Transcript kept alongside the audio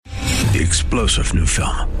The explosive new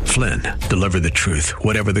film, Flynn, deliver the truth,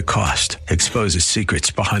 whatever the cost, exposes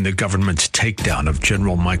secrets behind the government's takedown of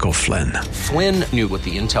General Michael Flynn. Flynn knew what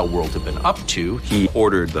the intel world had been up to. He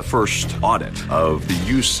ordered the first audit of the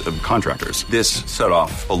use of contractors. This set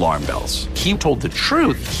off alarm bells. He told the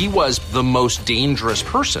truth. He was the most dangerous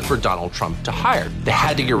person for Donald Trump to hire. They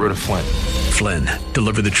had to get rid of Flynn. Flynn,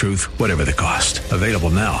 deliver the truth, whatever the cost. Available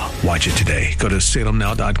now. Watch it today. Go to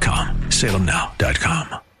salemnow.com.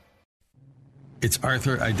 salemnow.com. It's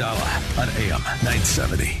Arthur Aidala on AM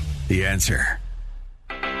 970. The Answer.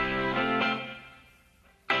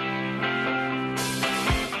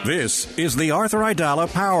 This is the Arthur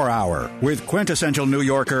Aidala Power Hour with quintessential New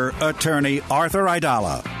Yorker, attorney Arthur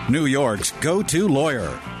Aidala, New York's go-to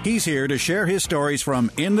lawyer. He's here to share his stories from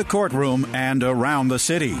in the courtroom and around the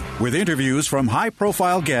city, with interviews from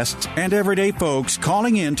high-profile guests and everyday folks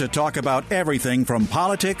calling in to talk about everything from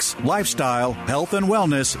politics, lifestyle, health and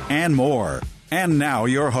wellness, and more. And now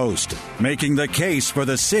your host, making the case for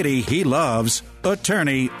the city he loves,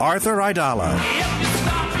 attorney Arthur Aidala.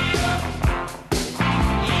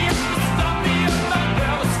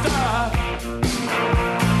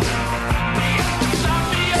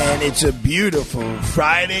 And it's a beautiful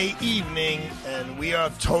Friday evening, and we are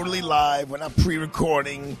totally live. We're not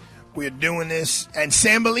pre-recording. We're doing this. And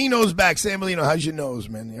Sambolino's back. Sambolino, how's your nose,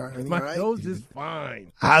 man? My right? nose is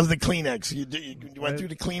fine. How's the Kleenex? You went through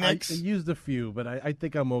the Kleenex? I used a few, but I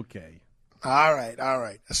think I'm okay. All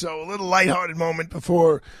right. So a little lighthearted moment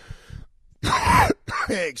before,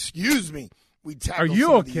 excuse me. We Are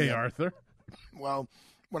you okay, Arthur? Well,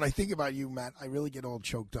 when I think about you, Matt, I really get all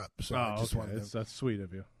choked up. So I just wanted to. That's sweet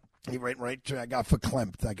of you. Right. I got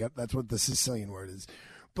verklempt. That's what the Sicilian word is.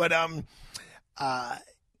 But a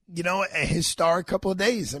historic couple of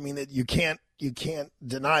days. I mean, that you can't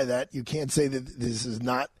deny that. You can't say that this is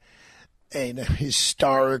not a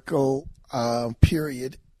historical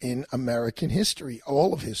period in American history,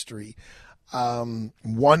 all of history.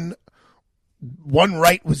 One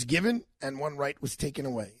right was given and one right was taken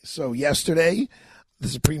away. So yesterday, the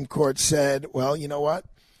Supreme Court said, well, you know what?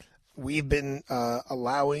 We've been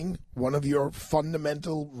allowing one of your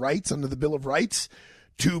fundamental rights under the Bill of Rights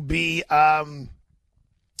to be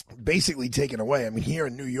basically taken away. I mean, here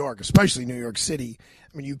in New York, especially New York City,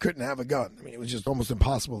 I mean, you couldn't have a gun. I mean, it was just almost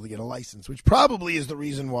impossible to get a license, which probably is the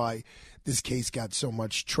reason why this case got so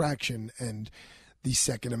much traction and the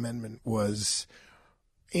Second Amendment was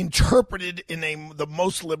interpreted in the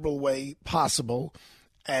most liberal way possible.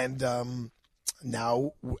 And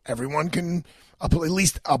now everyone can at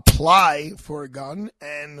least apply for a gun.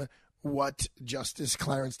 And what Justice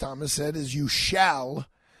Clarence Thomas said is you shall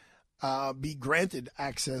be granted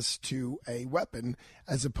access to a weapon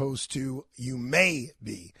as opposed to you may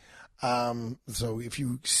be. So if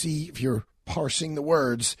you're parsing the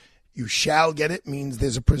words, you shall get it means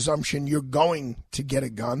there's a presumption you're going to get a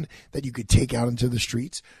gun that you could take out into the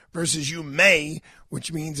streets versus you may,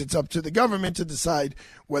 which means it's up to the government to decide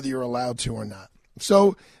whether you're allowed to or not.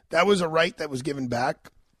 So that was a right that was given back.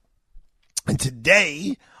 And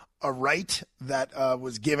today, a right that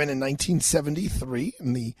was given in 1973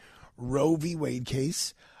 in the Roe v. Wade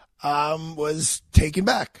case was taken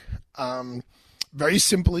back. Very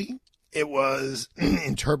simply, it was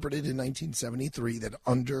interpreted in 1973 that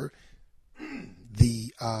under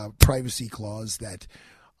the privacy clause that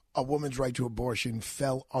a woman's right to abortion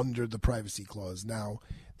fell under the privacy clause. Now,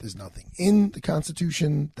 there's nothing in the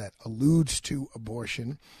Constitution that alludes to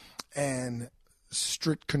abortion, and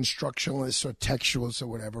strict constructionalists or textualists or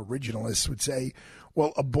whatever, originalists would say,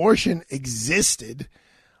 well, abortion existed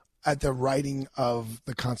at the writing of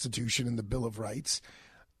the Constitution and the Bill of Rights,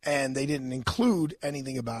 and they didn't include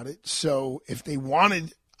anything about it. So if they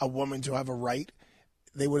wanted a woman to have a right,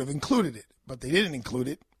 they would have included it. But they didn't include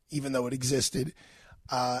it, even though it existed.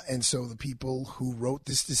 And so the people who wrote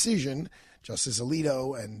this decision, Justice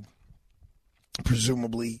Alito and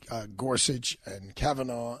presumably Gorsuch and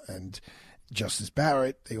Kavanaugh and Justice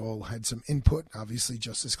Barrett, they all had some input, obviously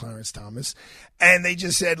Justice Clarence Thomas. And they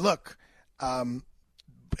just said, look,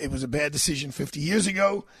 it was a bad decision 50 years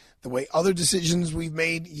ago, the way other decisions we've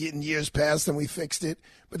made in years past, and we fixed it.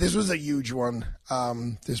 But this was a huge one.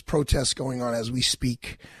 There's protests going on as we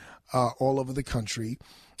speak all over the country.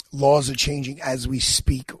 Laws are changing as we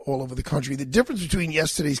speak all over the country. The difference between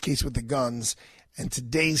yesterday's case with the guns and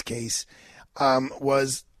today's case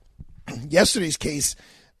was yesterday's case,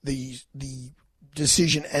 the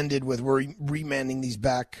decision ended with remanding these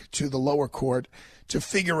back to the lower court to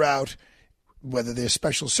figure out whether there's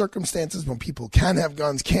special circumstances when people can have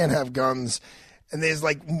guns, can't have guns, and there's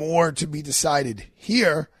like more to be decided.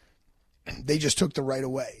 Here, they just took the right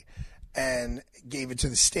away. and gave it to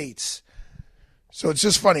the states. So it's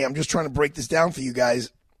just funny. I'm just trying to break this down for you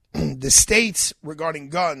guys. The states regarding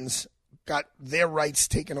guns got their rights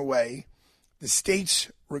taken away. The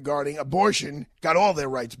states regarding abortion got all their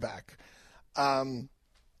rights back.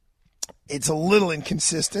 It's a little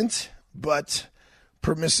inconsistent, but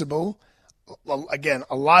permissible. Again,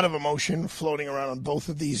 a lot of emotion floating around on both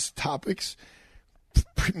of these topics.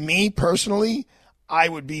 Me, personally, I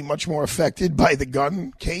would be much more affected by the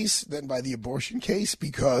gun case than by the abortion case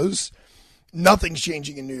because nothing's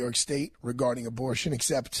changing in New York State regarding abortion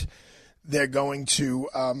except they're going to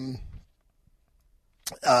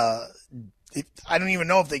I don't even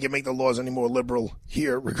know if they can make the laws any more liberal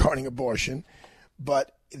here regarding abortion,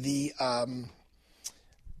 but the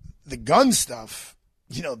gun stuff,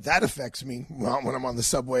 that affects me. Well, when I'm on the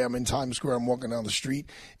subway, I'm in Times Square, I'm walking down the street.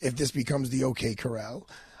 If this becomes the OK Corral,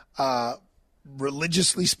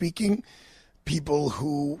 religiously speaking, people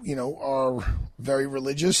who are very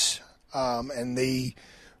religious and they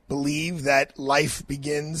believe that life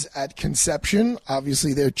begins at conception.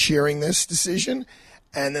 Obviously, they're cheering this decision.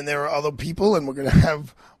 And then there are other people, and we're going to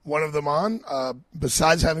have one of them on.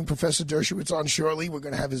 Besides having Professor Dershowitz on shortly, we're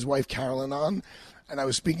going to have his wife, Carolyn, on. And I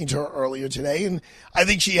was speaking to her earlier today, and I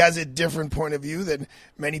think she has a different point of view than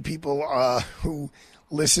many people who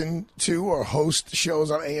listen to or host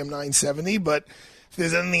shows on AM 970. But if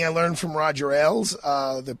there's anything I learned from Roger Ailes,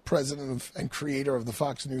 the president and creator of the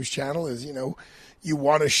Fox News channel, is, you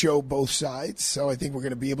want to show both sides. So I think we're going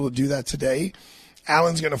to be able to do that today.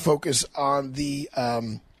 Alan's going to focus on the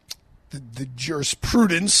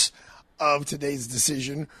jurisprudence of today's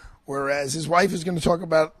decision, whereas his wife is going to talk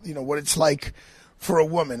about, what it's like for a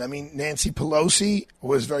woman. I mean, Nancy Pelosi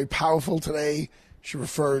was very powerful today. She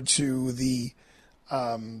referred to the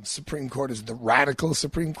Supreme Court as the radical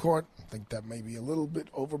Supreme Court. I think that may be a little bit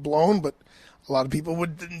overblown, but a lot of people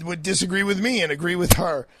would disagree with me and agree with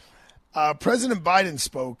her. President Biden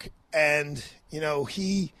spoke, and,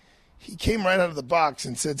 he came right out of the box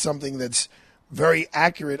and said something that's very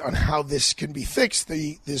accurate on how this can be fixed,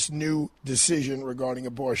 this new decision regarding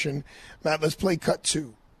abortion. Matt, let's play cut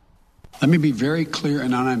 2. Let me be very clear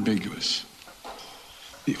and unambiguous.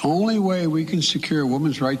 The only way we can secure a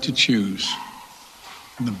woman's right to choose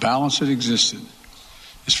and the balance that existed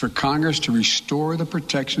is for Congress to restore the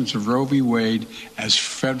protections of Roe v. Wade as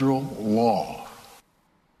federal law.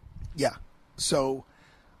 Yeah. So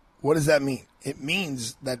what does that mean? It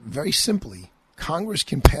means that, very simply, Congress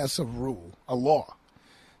can pass a law,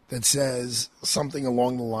 that says something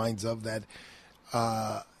along the lines of that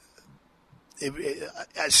a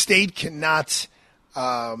state cannot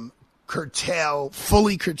fully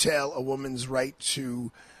curtail a woman's right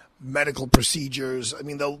to medical procedures. I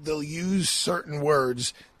mean, they'll use certain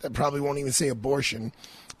words that probably won't even say abortion,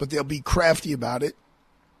 but they'll be crafty about it,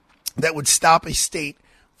 that would stop a state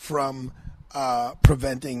from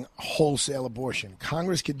preventing wholesale abortion.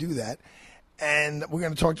 Congress could do that. And we're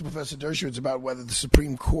going to talk to Professor Dershowitz about whether the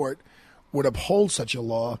Supreme Court would uphold such a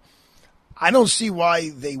law. I don't see why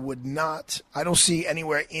they would not. I don't see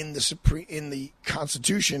anywhere in the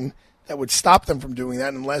Constitution that would stop them from doing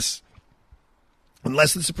that unless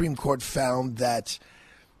the Supreme Court found that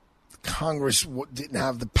Congress didn't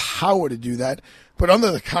have the power to do that. But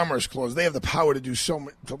under the Commerce Clause, they have the power to do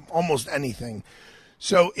almost anything.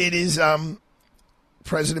 So it is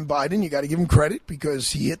President Biden, you got to give him credit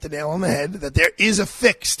because he hit the nail on the head that there is a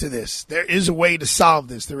fix to this. There is a way to solve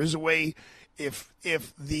this. There is a way if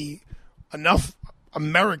enough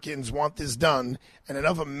Americans want this done and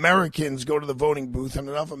enough Americans go to the voting booth and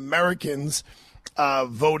enough Americans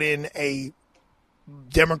vote in a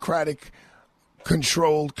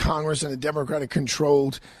Democratic-controlled Congress and a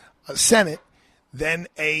Democratic-controlled Senate, then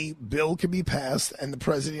a bill can be passed and the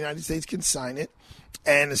President of the United States can sign it.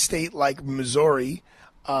 And a state like Missouri,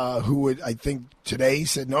 who would, I think today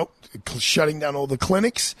said, nope, shutting down all the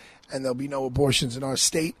clinics and there'll be no abortions in our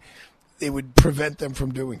state, they would prevent them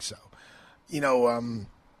from doing so. The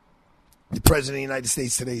President of the United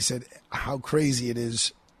States today said how crazy it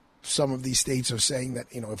is. Some of these states are saying that,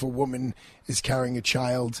 if a woman is carrying a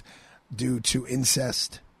child due to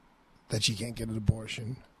incest, that she can't get an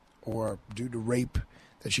abortion, or due to rape,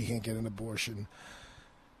 that she can't get an abortion.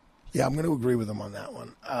 Yeah, I'm going to agree with him on that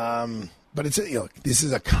one. But this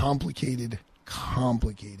is a complicated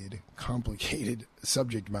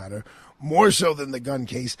subject matter, more so than the gun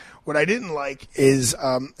case. What I didn't like is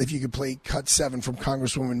if you could play cut 7 from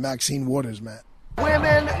Congresswoman Maxine Waters, Matt.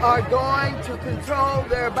 Women are going to control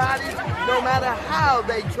their bodies no matter how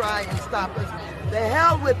they try and stop us. The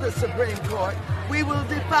hell with the Supreme Court. We will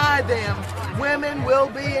defy them. Women will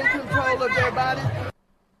be in control of their bodies.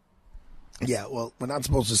 Yeah, well, we're not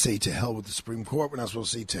supposed to say to hell with the Supreme Court. We're not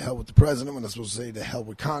supposed to say to hell with the president. We're not supposed to say to hell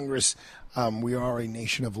with Congress. We are a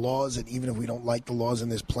nation of laws, and even if we don't like the laws,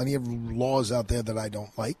 and there's plenty of laws out there that I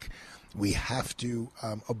don't like, we have to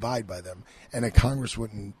abide by them. And a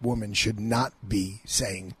congresswoman should not be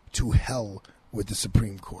saying to hell with the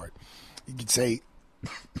Supreme Court. You could say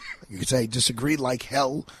disagree like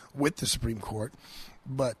hell with the Supreme Court,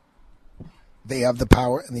 but they have the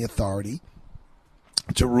power and the authority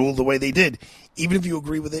to rule the way they did, even if you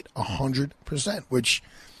agree with it 100%, which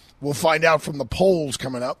we'll find out from the polls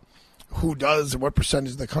coming up who does and what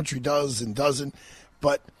percentage of the country does and doesn't.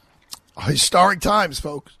 But historic times,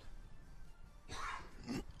 folks.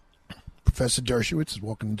 Professor Dershowitz is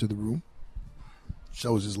walking into the room.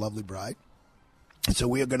 So is his lovely bride. And so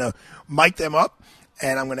we are going to mic them up,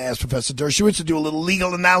 and I'm going to ask Professor Dershowitz to do a little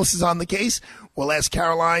legal analysis on the case. We'll ask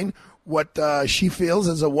Caroline what she feels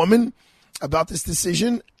as a woman about this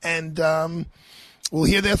decision, and we'll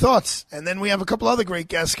hear their thoughts. And then we have a couple other great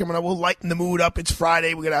guests coming up. We'll lighten the mood up. It's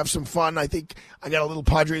Friday. We're going to have some fun. I think I got a little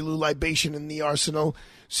Padre Lou libation in the arsenal.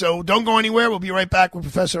 So don't go anywhere. We'll be right back with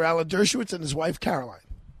Professor Alan Dershowitz and his wife, Caroline.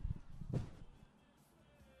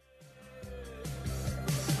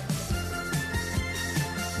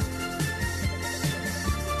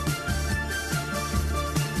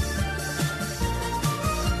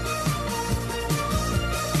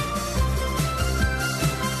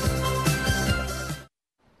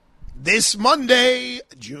 This Monday,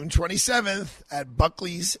 June 27th, at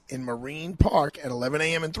Buckley's in Marine Park at 11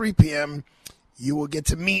 a.m. and 3 p.m., you will get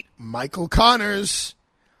to meet Michael Connors.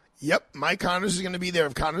 Yep, Mike Connors is going to be there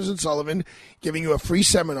of Connors and Sullivan, giving you a free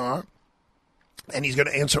seminar, and he's going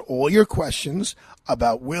to answer all your questions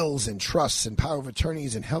about wills and trusts and power of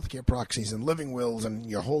attorneys and healthcare proxies and living wills and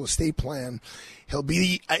your whole estate plan. He'll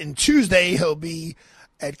be at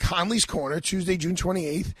Conley's Corner, Tuesday, June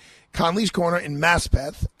 28th, Conley's Corner in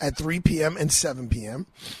Maspeth at 3 p.m. and 7 p.m.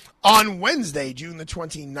 On Wednesday, June the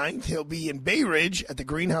 29th, he'll be in Bay Ridge at the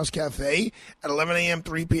Greenhouse Cafe at 11 a.m.,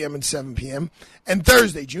 3 p.m., and 7 p.m. And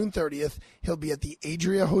Thursday, June 30th, he'll be at the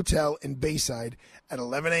Adria Hotel in Bayside at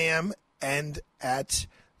 11 a.m. and at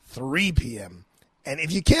 3 p.m. And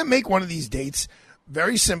if you can't make one of these dates,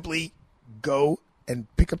 very simply go and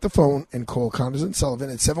pick up the phone and call Connors and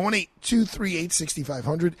Sullivan at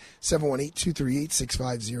 718-238-6500,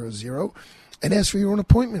 718-238-6500, and ask for your own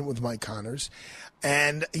appointment with Mike Connors,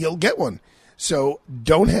 and you'll get one. So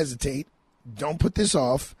don't hesitate. Don't put this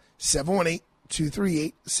off.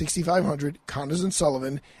 718-238-6500, Connors and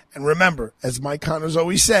Sullivan. And remember, as Mike Connors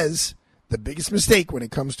always says, the biggest mistake when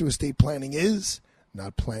it comes to estate planning is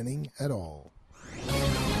not planning at all.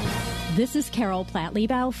 This is Carol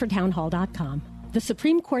Platt-Liebau for townhall.com. The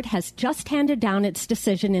Supreme Court has just handed down its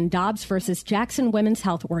decision in Dobbs versus Jackson Women's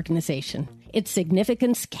Health Organization. Its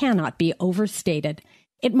significance cannot be overstated.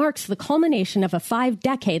 It marks the culmination of a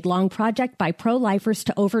 5-decade-long project by pro-lifers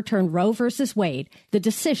to overturn Roe v. Wade, the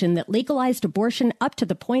decision that legalized abortion up to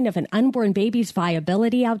the point of an unborn baby's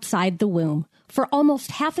viability outside the womb. For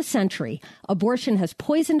almost half a century, abortion has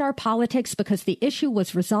poisoned our politics because the issue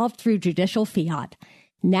was resolved through judicial fiat.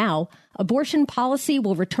 Now, abortion policy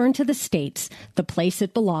will return to the states, the place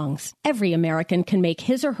it belongs. Every American can make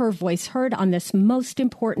his or her voice heard on this most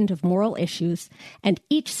important of moral issues, and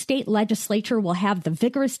each state legislature will have the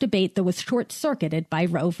vigorous debate that was short-circuited by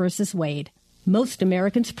Roe v. Wade. Most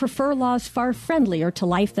Americans prefer laws far friendlier to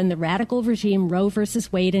life than the radical regime Roe v.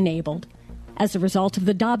 Wade enabled. As a result of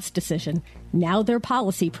the Dobbs decision, now their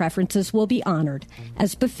policy preferences will be honored,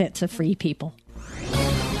 as befits a free people.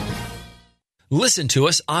 Listen to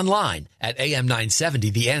us online at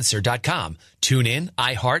am970theanswer.com. Tune in,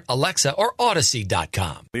 iHeart, Alexa, or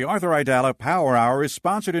Odyssey.com. The Arthur Aidala Power Hour is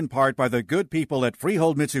sponsored in part by the good people at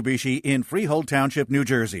Freehold Mitsubishi in Freehold Township, New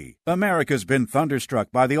Jersey. America's been thunderstruck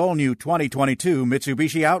by the all-new 2022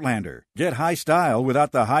 Mitsubishi Outlander. Get high style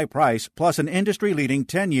without the high price, plus an industry-leading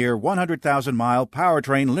 10-year, 100,000-mile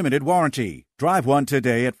powertrain limited warranty. Drive one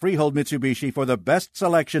today at Freehold Mitsubishi for the best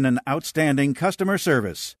selection and outstanding customer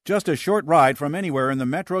service. Just a short ride from anywhere in the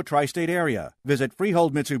metro tri-state area. Visit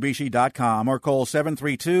freeholdmitsubishi.com or call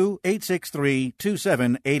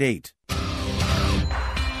 732-863-2788.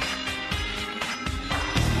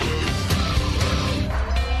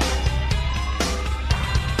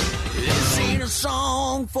 This ain't a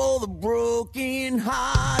song for the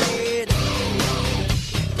broken-hearted.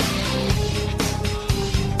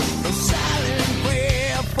 A silent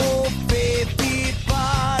prayer for faith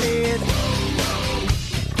departed.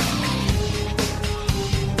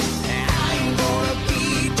 I ain't gonna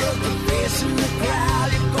be just a face in the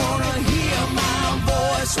crowd. You're gonna hear my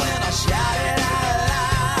voice when I shout it out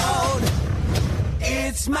loud.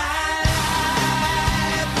 It's my life.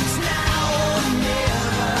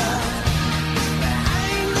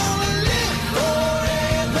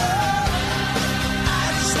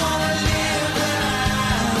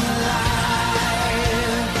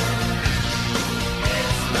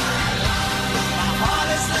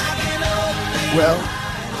 Well,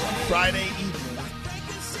 Friday evening,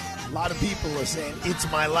 a lot of people are saying, it's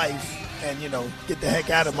my life, and, get the heck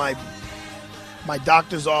out of my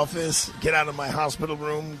doctor's office, get out of my hospital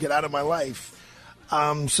room, get out of my life.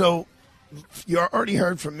 So you already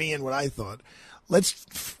heard from me and what I thought. We're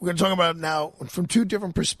going to talk about it now from two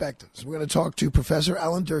different perspectives. We're going to talk to Professor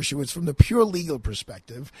Alan Dershowitz from the pure legal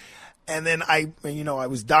perspective. And then I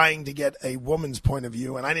was dying to get a woman's point of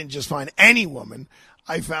view, and I didn't just find any woman.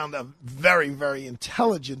 I found a very, very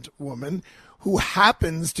intelligent woman who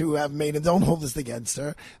happens to have made, and don't hold this against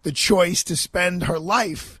her, the choice to spend her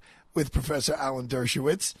life with Professor Alan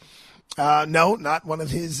Dershowitz. No, not one of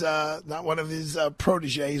his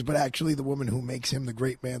proteges, but actually the woman who makes him the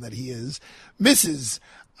great man that he is, Mrs.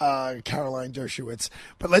 Caroline Dershowitz.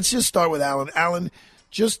 But let's just start with Alan. Alan,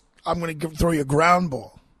 I'm going to throw you a ground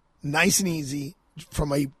ball, nice and easy,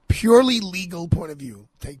 from a purely legal point of view.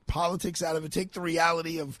 Take politics out of it. Take the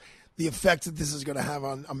reality of the effect that this is going to have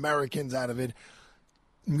on Americans out of it.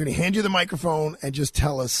 I'm going to hand you the microphone and just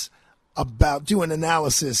tell us do an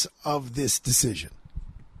analysis of this decision.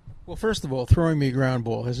 Well, first of all, throwing me a ground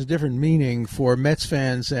ball has a different meaning for Mets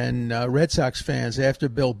fans and Red Sox fans after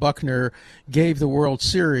Bill Buckner gave the World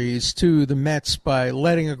Series to the Mets by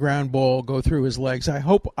letting a ground ball go through his legs. I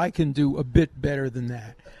hope I can do a bit better than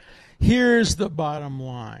that. Here's the bottom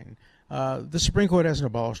line. The Supreme Court hasn't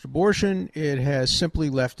abolished abortion. It has simply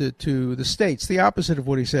left it to the states, the opposite of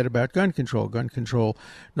what he said about gun control. Gun control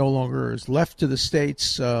no longer is left to the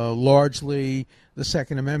states. Largely, the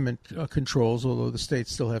Second Amendment controls, although the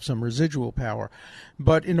states still have some residual power.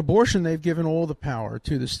 But in abortion, they've given all the power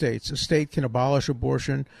to the states. A state can abolish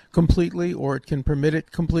abortion completely, or it can permit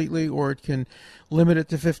it completely, or it can limit it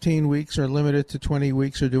to 15 weeks or limit it to 20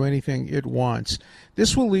 weeks or do anything it wants.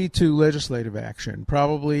 This will lead to legislative action.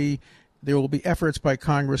 Probably there will be efforts by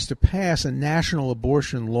Congress to pass a national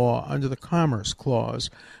abortion law under the Commerce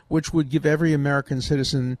Clause, which would give every American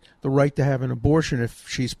citizen the right to have an abortion if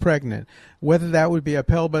she's pregnant. Whether that would be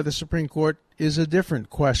upheld by the Supreme Court is a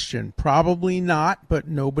different question. Probably not, but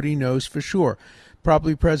nobody knows for sure.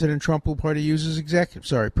 Probably President Trump will use his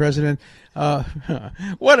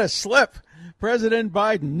what a slip. President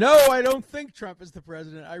Biden. No, I don't think Trump is the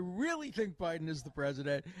president. I really think Biden is the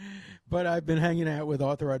president. But I've been hanging out with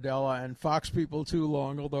Arthur Aidala and Fox people too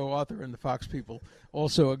long, although Arthur and the Fox people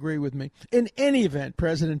also agree with me. In any event,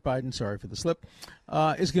 President Biden, sorry for the slip,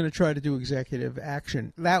 is going to try to do executive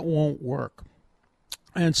action. That won't work.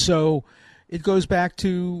 And so it goes back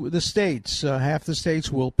to the states. Half the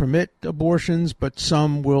states will permit abortions, but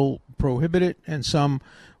some will prohibit it and some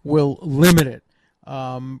will limit it.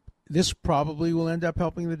 This probably will end up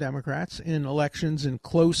helping the Democrats in elections in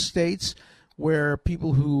close states where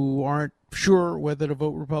people who aren't sure whether to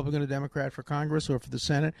vote Republican or Democrat for Congress or for the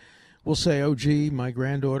Senate will say, oh, gee, my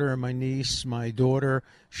granddaughter, my niece, my daughter,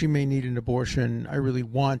 she may need an abortion. I really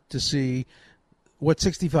want to see what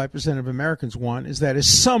 65% of Americans want, is that is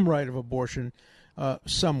some right of abortion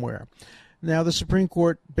somewhere. Now, the Supreme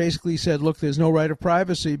Court basically said, look, there's no right of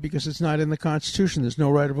privacy because it's not in the Constitution. There's no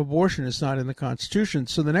right of abortion. It's not in the Constitution.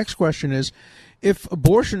 So the next question is, if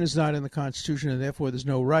abortion is not in the Constitution and therefore there's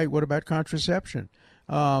no right, what about contraception?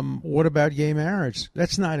 What about gay marriage?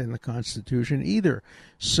 That's not in the Constitution either.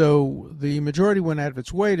 So the majority went out of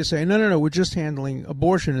its way to say, no, we're just handling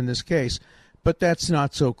abortion in this case. But that's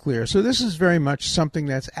not so clear. So this is very much something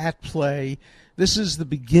that's at play. This is the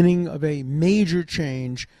beginning of a major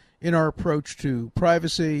change in our approach to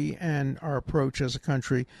privacy and our approach as a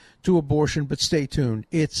country to abortion. But stay tuned.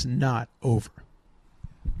 It's not over.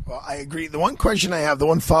 Well, I agree. The one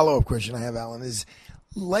follow-up question I have, Alan, is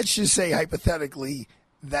let's just say hypothetically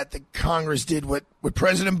that the Congress did what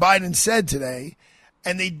President Biden said today,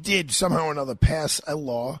 and they did somehow or another pass a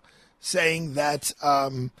law saying that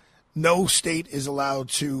no state is allowed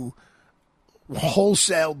to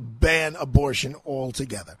wholesale ban abortion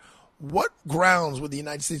altogether. What grounds would the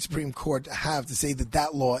United States Supreme Court have to say that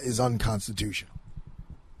that law is unconstitutional?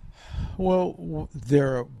 Well,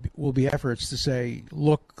 there will be efforts to say,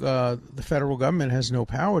 look, the federal government has no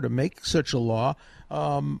power to make such a law.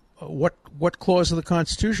 What clause of the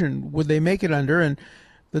Constitution would they make it under? And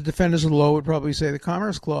the defenders of the law would probably say the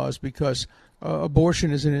Commerce Clause, because abortion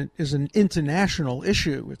is an international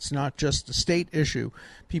issue. It's not just a state issue.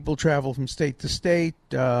 People travel from state to state.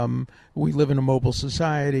 We live in a mobile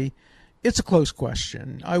society. It's a close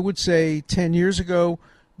question. I would say 10 years ago,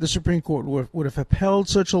 the Supreme Court would have upheld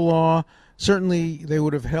such a law. Certainly, they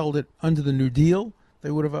would have held it under the New Deal.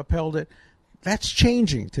 They would have upheld it. That's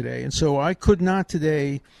changing today. And so I could not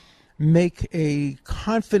today make a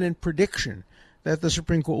confident prediction that the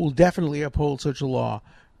Supreme Court will definitely uphold such a law.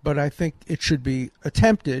 But I think it should be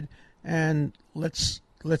attempted. And let's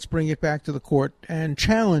bring it back to the court and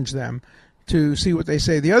challenge them to see what they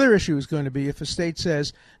say. The other issue is going to be if a state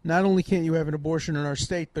says not only can't you have an abortion in our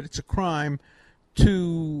state, but it's a crime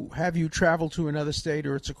to have you travel to another state,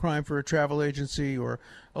 or it's a crime for a travel agency or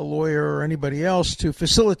a lawyer or anybody else to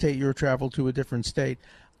facilitate your travel to a different state.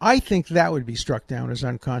 I think that would be struck down as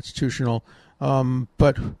unconstitutional,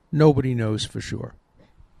 but nobody knows for sure.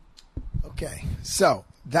 Okay, so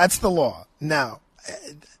that's the law. Now,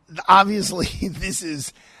 obviously, this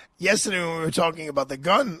is... Yesterday when we were talking about the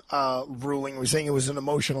gun ruling, we were saying it was an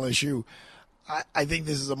emotional issue. I think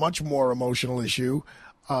this is a much more emotional issue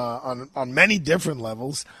on many different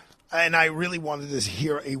levels. And I really wanted to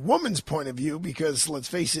hear a woman's point of view because, let's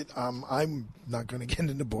face it, I'm not going to get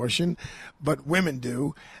an abortion, but women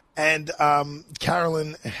do. And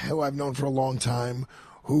Carolyn, who I've known for a long time,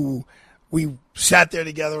 who we sat there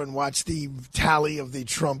together and watched the tally of the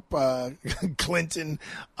Trump-Clinton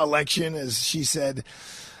election, as she said,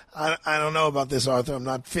 I don't know about this, Arthur. I'm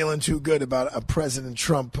not feeling too good about a President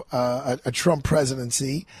Trump, a Trump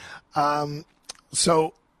presidency.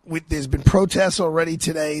 So there's been protests already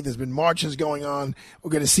today. There's been marches going on. We're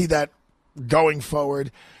going to see that going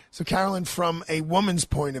forward. So, Carolyn, from a woman's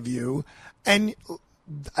point of view, and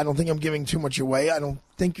I don't think I'm giving too much away. I don't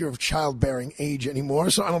think you're of childbearing age anymore,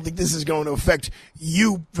 so I don't think this is going to affect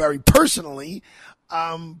you very personally.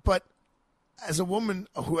 But as a woman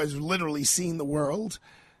who has literally seen the world,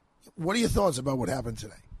 what are your thoughts about what happened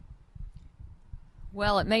today?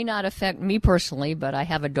 Well, it may not affect me personally, but I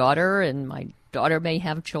have a daughter, and my daughter may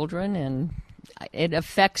have children, and it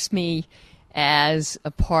affects me as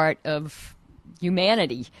a part of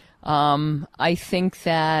humanity. I think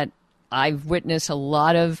that I've witnessed a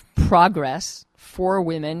lot of progress for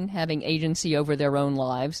women having agency over their own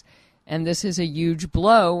lives, and this is a huge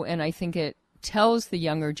blow, and I think it tells the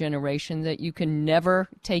younger generation that you can never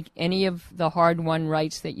take any of the hard-won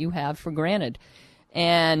rights that you have for granted.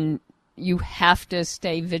 And you have to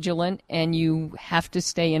stay vigilant, and you have to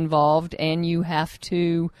stay involved, and you have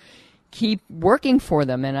to keep working for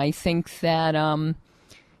them. And I think that,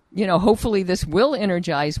 hopefully this will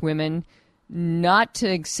energize women not to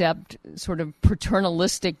accept sort of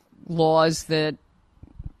paternalistic laws that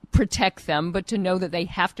protect them, but to know that they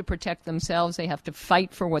have to protect themselves. They have to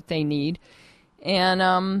fight for what they need.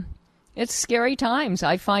 And it's scary times.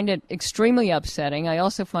 I find it extremely upsetting. I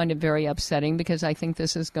also find it very upsetting because I think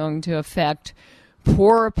this is going to affect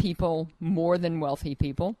poorer people more than wealthy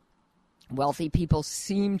people. Wealthy people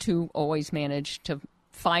seem to always manage to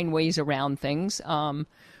find ways around things.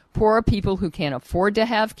 Poorer people who can't afford to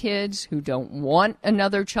have kids, who don't want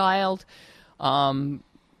another child, who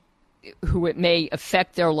it may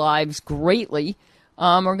affect their lives greatly,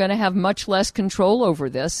 are going to have much less control over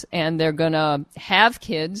this, and they're going to have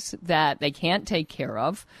kids that they can't take care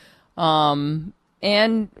of, and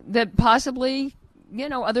that possibly,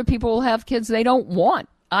 other people will have kids they don't want.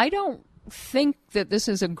 I don't think that this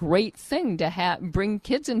is a great thing to bring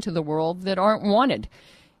kids into the world that aren't wanted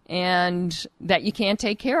and that you can't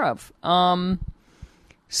take care of.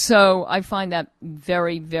 So I find that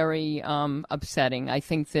very, very upsetting. I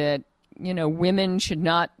think that women should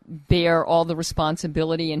not bear all the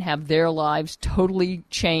responsibility and have their lives totally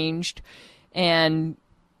changed and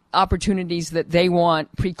opportunities that they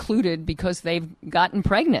want precluded because they've gotten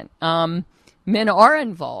pregnant. Men are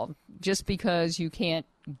involved. Just because you can't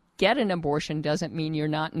get an abortion doesn't mean you're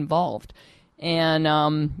not involved.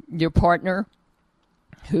 And your partner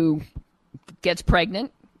who gets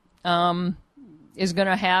pregnant is going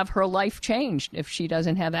to have her life changed if she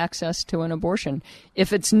doesn't have access to an abortion,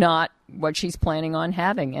 if it's not what she's planning on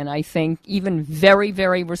having. And I think even very,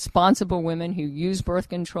 very responsible women who use birth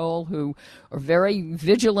control, who are very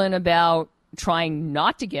vigilant about trying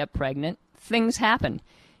not to get pregnant, things happen.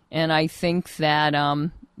 And I think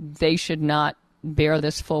that they should not bear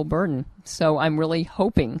this full burden. So I'm really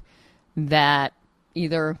hoping that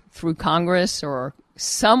either through Congress or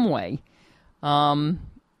some way,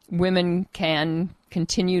 women can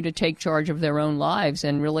continue to take charge of their own lives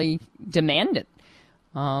and really demand it.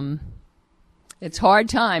 It's hard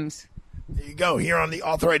times. There you go. Here on the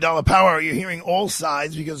Arthur Aidala Power, you're hearing all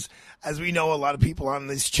sides because, as we know, a lot of people on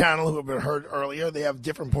this channel who have been heard earlier, they have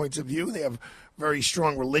different points of view. They have very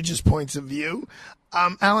strong religious points of view.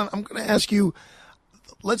 Alan, I'm going to ask you,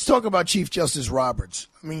 let's talk about Chief Justice Roberts.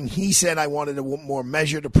 I mean, he said, I wanted a more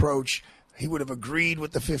measured approach. He would have agreed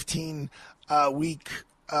with the 15-week.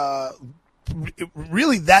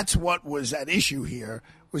 Really, that's what was at issue here,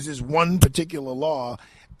 was this one particular law.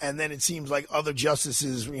 And then it seems like other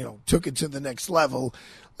justices, took it to the next level.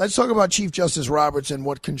 Let's talk about Chief Justice Roberts and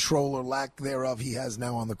what control or lack thereof he has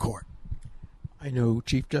now on the court. I know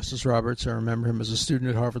Chief Justice Roberts. I remember him as a student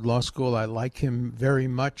at Harvard Law School. I like him very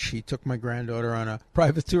much. He took my granddaughter on a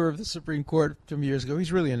private tour of the Supreme Court some years ago.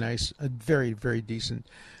 He's really a very, very decent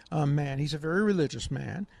man. He's a very religious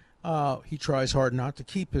man. He tries hard not to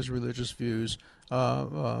keep his religious views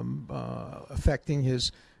affecting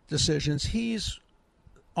his decisions. He's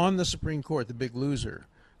on the Supreme Court, the big loser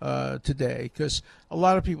today, because a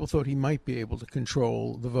lot of people thought he might be able to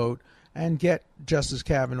control the vote and get Justice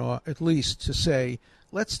Kavanaugh at least to say,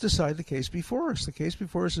 let's decide the case before us. The case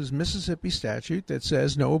before us is Mississippi statute that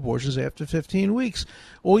says no abortions after 15 weeks.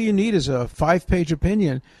 All you need is a 5-page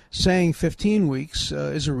opinion saying 15 weeks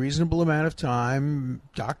is a reasonable amount of time.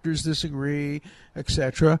 Doctors disagree,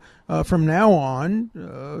 etc. From now on,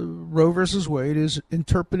 Roe versus Wade is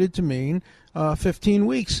interpreted to mean 15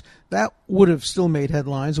 weeks. That would have still made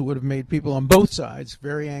headlines. It would have made people on both sides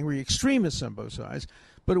very angry, extremists on both sides.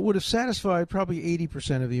 But it would have satisfied probably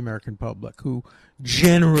 80% of the American public who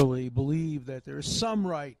generally believe that there is some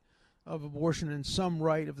right of abortion and some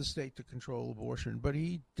right of the state to control abortion. But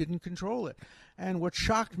he didn't control it. And what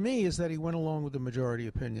shocked me is that he went along with the majority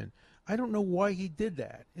opinion. I don't know why he did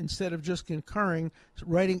that. Instead of just concurring,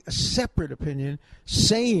 writing a separate opinion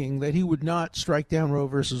saying that he would not strike down Roe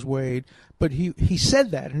versus Wade. But he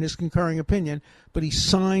said that in his concurring opinion, but he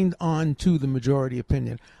signed on to the majority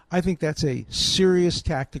opinion. I think that's a serious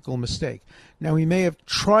tactical mistake. Now, he may have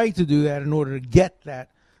tried to do that in order to get that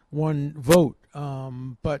one vote,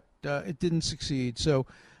 but it didn't succeed. So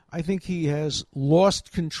I think he has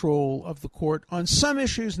lost control of the court on some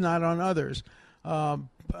issues, not on others.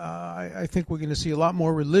 I think we're going to see a lot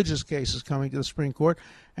more religious cases coming to the Supreme Court,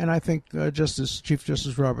 and I think Chief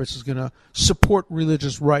Justice Roberts is going to support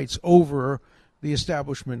religious rights over the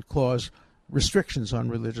Establishment Clause restrictions on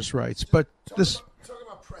religious rights. But Talk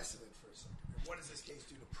about precedent for a second. What does this case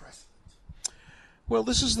do to precedent? Well,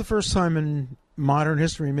 this is the first time in modern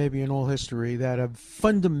history, maybe in all history, that a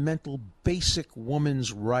fundamental, basic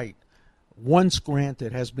woman's right, once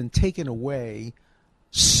granted, has been taken away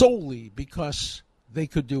solely because they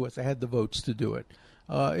could do it. They had the votes to do it.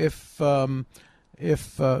 If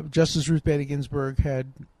Justice Ruth Bader Ginsburg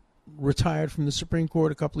had retired from the Supreme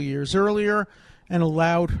Court a couple of years earlier and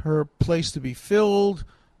allowed her place to be filled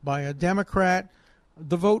by a Democrat,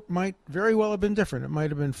 the vote might very well have been different. It might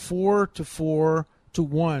have been 4-4 to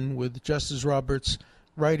 1 with Justice Roberts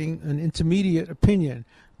writing an intermediate opinion.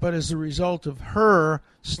 But as a result of her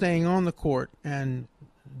staying on the court and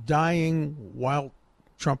dying while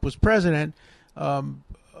Trump was president, an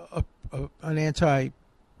anti-choice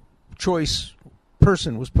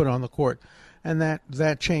person was put on the court, and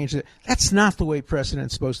that changed it. That's not the way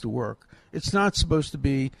precedent's supposed to work. It's not supposed to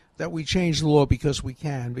be that we change the law because we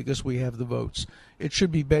can, because we have the votes. It should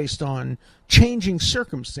be based on changing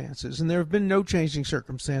circumstances, and there have been no changing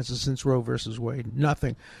circumstances since Roe versus Wade.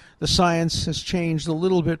 Nothing. The science has changed a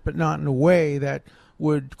little bit, but not in a way that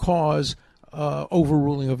would cause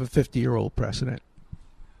overruling of a 50-year-old precedent.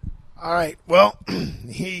 All right. Well,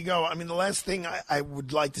 here you go. I mean, the last thing I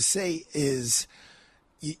would like to say is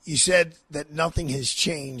you said that nothing has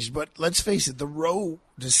changed, but let's face it, the Roe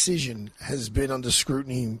decision has been under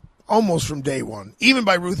scrutiny almost from day one, even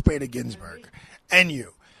by Ruth Bader Ginsburg and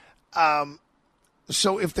you.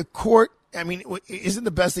 So if the court, I mean, isn't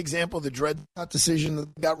the best example the Dred Scott decision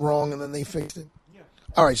that got wrong and then they fixed it? Yeah.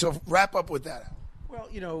 All right. So wrap up with that. Well,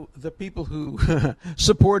 you know, the people who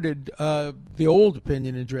supported the old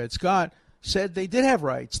opinion in Dred Scott said they did have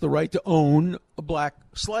rights, the right to own a black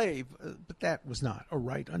slave, but that was not a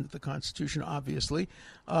right under the Constitution, obviously.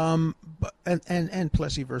 And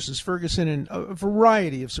Plessy versus Ferguson and a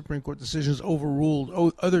variety of Supreme Court decisions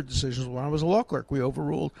overruled other decisions. When I was a law clerk, we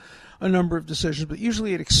overruled a number of decisions, but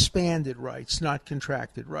usually it expanded rights, not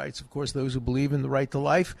contracted rights. Of course, those who believe in the right to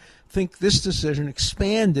life think this decision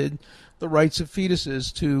expanded the rights of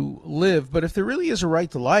fetuses to live. But if there really is a right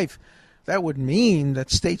to life, that would mean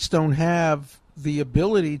that states don't have the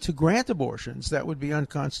ability to grant abortions. That would be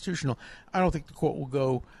unconstitutional. I don't think the court will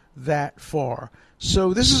go that far.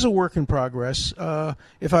 So this is a work in progress.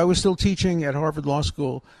 If I was still teaching at Harvard Law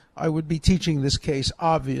School, I would be teaching this case,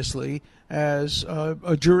 obviously, as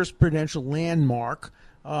a jurisprudential landmark.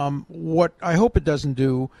 What I hope it doesn't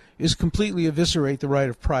do is completely eviscerate the right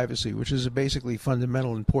of privacy, which is a basically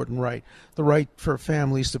fundamental important right. The right for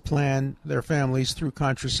families to plan their families through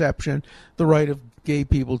contraception, the right of gay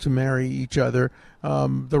people to marry each other,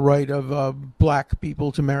 the right of black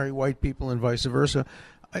people to marry white people and vice versa.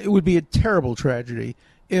 It would be a terrible tragedy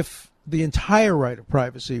if the entire right of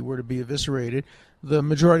privacy were to be eviscerated. The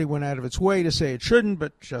majority went out of its way to say it shouldn't,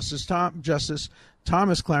 but Justice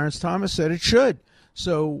Clarence Thomas said it should.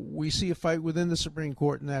 So we see a fight within the Supreme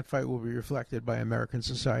Court, and that fight will be reflected by American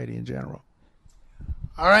society in general.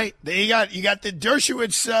 All right, there you got the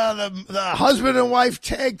Dershowitz, the husband and wife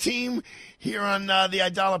tag team here on the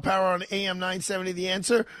Aidala Power on AM 970. The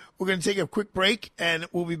Answer. We're going to take a quick break, and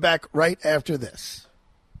we'll be back right after this.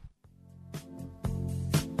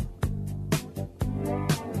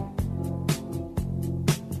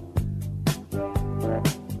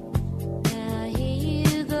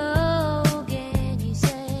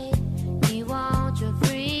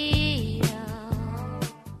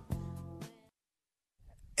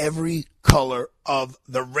 Every color of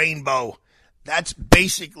the rainbow. That's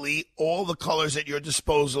basically all the colors at your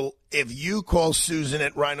disposal if you call Susan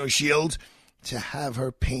at Rhino Shield to have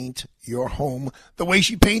her paint your home the way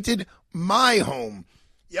she painted my home.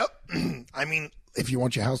 Yep. I mean, if you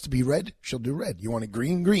want your house to be red, she'll do red. You want it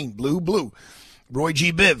green, green, blue, blue. Roy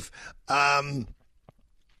G. Biv.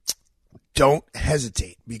 Don't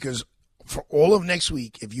hesitate, because for all of next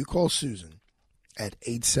week, if you call Susan at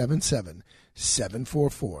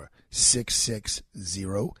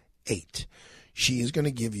 877-744-6608, she is going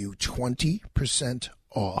to give you 20%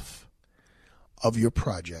 off of your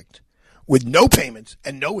project with no payments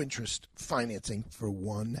and no interest financing for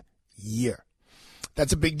 1 year.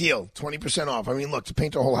 That's a big deal. 20% off. I mean, look, to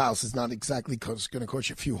paint a whole house is not exactly going to cost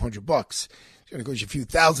you a few $100. It's going to cost you a few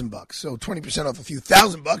 $1,000. So 20% off a few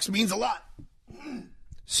 $1,000 means a lot.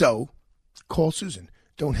 So call Susan.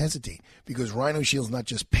 Don't hesitate, because Rhino Shield's not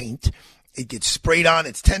just paint. It gets sprayed on.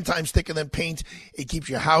 It's 10 times thicker than paint. It keeps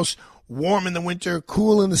your house warm in the winter,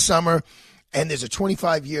 cool in the summer. And there's a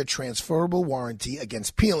 25-year transferable warranty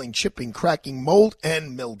against peeling, chipping, cracking, mold,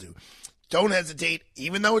 and mildew. Don't hesitate.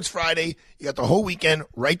 Even though it's Friday, you got the whole weekend.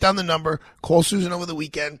 Write down the number. Call Susan over the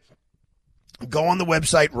weekend. Go on the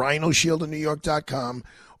website, rhinoshieldofnewyork.com,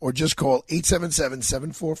 or just call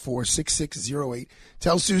 877-744-6608.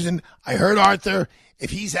 Tell Susan, I heard Arthur.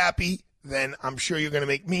 If he's happy, then I'm sure you're going to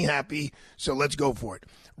make me happy. So let's go for it.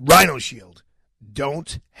 Rhino Shield.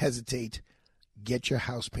 Don't hesitate. Get your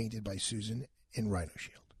house painted by Susan in Rhino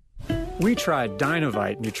Shield. We tried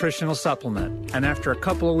Dynovite nutritional supplement, and after a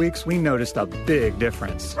couple of weeks, we noticed a big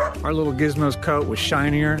difference. Our little Gizmo's coat was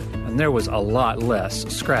shinier, and there was a lot less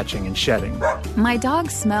scratching and shedding. My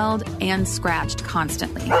dog smelled and scratched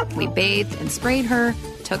constantly. We bathed and sprayed her,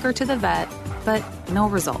 took her to the vet, but no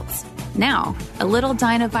results. Now, a little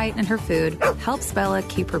Dynovite in her food helps Bella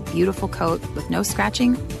keep her beautiful coat with no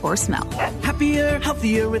scratching or smell. Happier,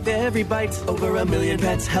 healthier with every bite. Over 1 million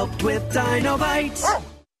pets helped with Dynovite.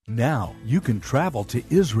 Now you can travel to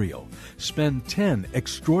Israel. Spend 10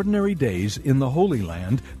 extraordinary days in the Holy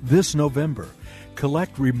Land this November.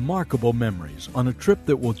 Collect remarkable memories on a trip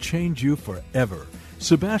that will change you forever.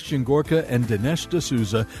 Sebastian Gorka and Dinesh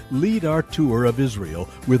D'Souza lead our tour of Israel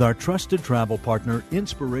with our trusted travel partner,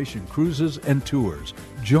 Inspiration Cruises and Tours.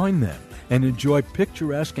 Join them and enjoy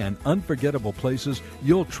picturesque and unforgettable places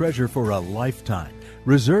you'll treasure for a lifetime.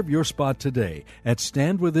 Reserve your spot today at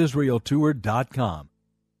standwithisraeltour.com.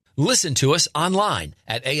 Listen to us online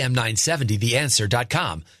at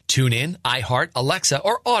am970theanswer.com. Tune in, iHeart, Alexa,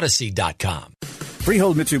 or Odyssey.com.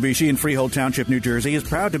 Freehold Mitsubishi in Freehold Township, New Jersey is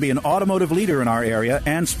proud to be an automotive leader in our area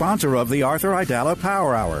and sponsor of the Arthur Aidala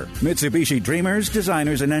Power Hour. Mitsubishi dreamers,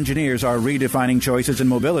 designers, and engineers are redefining choices in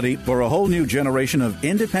mobility for a whole new generation of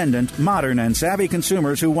independent, modern, and savvy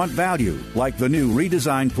consumers who want value, like the new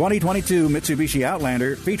redesigned 2022 Mitsubishi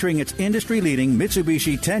Outlander featuring its industry-leading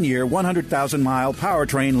Mitsubishi 10-year, 100,000-mile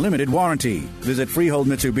powertrain limited warranty. Visit Freehold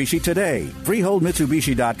Mitsubishi today,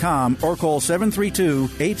 freeholdmitsubishi.com, or call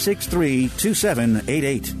 732-863-2788.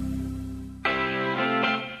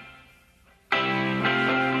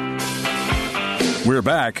 We're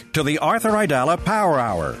back to the Arthur Aidala Power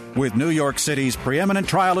Hour with New York City's preeminent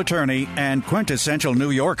trial attorney and quintessential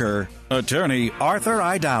New Yorker, Attorney Arthur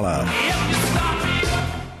Aidala.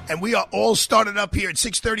 And we are all started up here at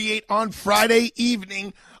 6:38 on Friday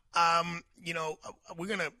evening. We're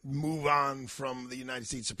going to move on from the United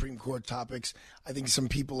States Supreme Court topics. I think some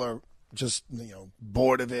people are just,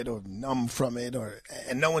 bored of it or numb from it,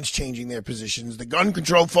 and no one's changing their positions. The gun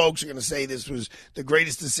control folks are going to say this was the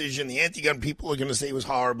greatest decision. The anti-gun people are going to say it was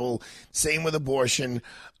horrible. Same with abortion.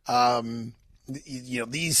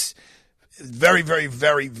 These very, very,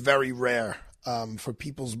 very, very rare for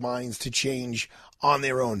people's minds to change on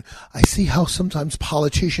their own. I see how sometimes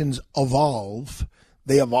politicians evolve.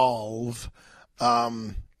 They evolve.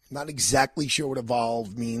 Not exactly sure what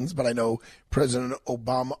evolve means, but I know President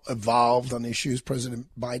Obama evolved on issues. President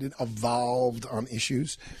Biden evolved on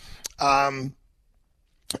issues.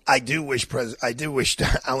 I do wish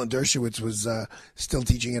Alan Dershowitz was still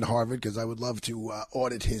teaching at Harvard, because I would love to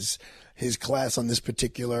audit his class on this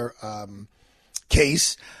particular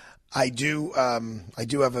case. I do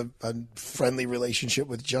have a friendly relationship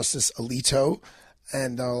with Justice Alito,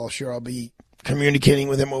 and I'll be communicating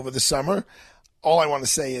with him over the summer. All I want to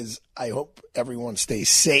say is I hope everyone stays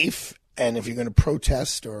safe, and if you're going to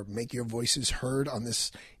protest or make your voices heard on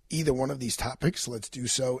either one of these topics, let's do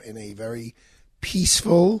so in a very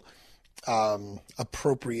peaceful,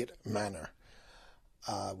 appropriate manner.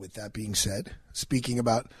 With that being said, speaking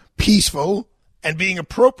about peaceful and being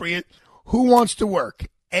appropriate, who wants to work?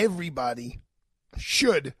 Everybody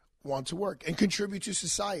should want to work and contribute to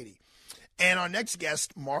society. And our next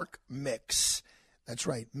guest, Mark Mix. That's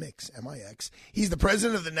right, Mix, M-I-X. He's the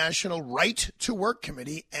president of the National Right to Work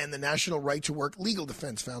Committee and the National Right to Work Legal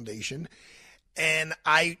Defense Foundation. And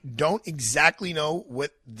I don't exactly know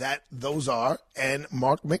what those are. And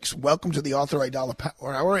Mark Mix, welcome to the Arthur Aidala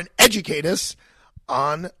Power Hour, and educate us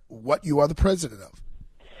on what you are the president of.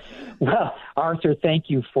 Well, Arthur, thank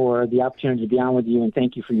you for the opportunity to be on with you, and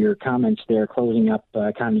thank you for your comments there, closing up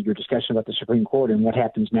kind of your discussion about the Supreme Court and what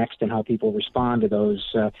happens next and how people respond to those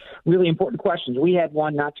really important questions. We had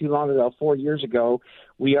one not too long ago, 4 years ago.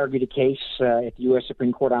 We argued a case at the U.S.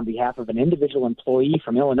 Supreme Court on behalf of an individual employee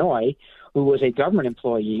from Illinois who was a government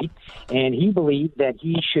employee, and he believed that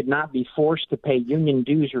he should not be forced to pay union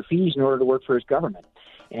dues or fees in order to work for his government.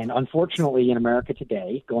 And unfortunately, in America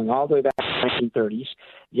today, going all the way back to the 1930s,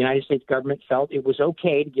 the United States government felt it was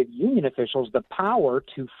okay to give union officials the power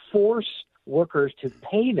to force workers to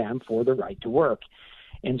pay them for the right to work.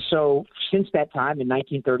 And so since that time, in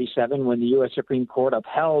 1937, when the U.S. Supreme Court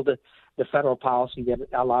upheld the federal policy that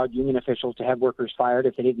allowed union officials to have workers fired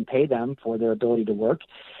if they didn't pay them for their ability to work,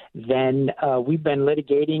 then we've been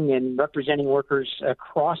litigating and representing workers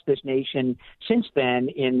across this nation since then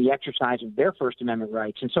in the exercise of their First Amendment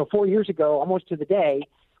rights. And so 4 years ago, almost to the day,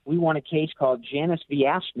 we won a case called Janice v.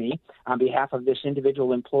 AFSCME on behalf of this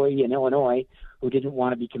individual employee in Illinois who didn't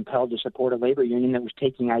want to be compelled to support a labor union that was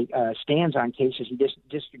taking stands on cases he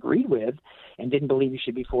disagreed with and didn't believe he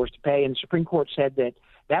should be forced to pay. And the Supreme Court said that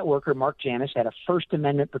that worker, Mark Janice, had a First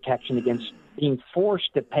Amendment protection against being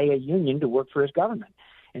forced to pay a union to work for his government.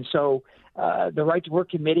 And so the Right to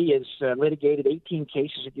Work Committee has litigated 18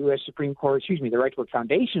 cases at the U.S. Supreme Court. The Right to Work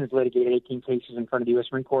Foundation has litigated 18 cases in front of the U.S.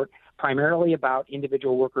 Supreme Court, primarily about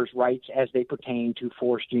individual workers' rights as they pertain to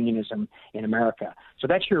forced unionism in America. So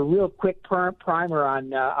that's your real quick primer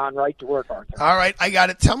on Right to Work, Arthur. All right, I got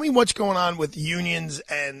it. Tell me what's going on with unions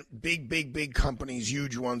and big companies,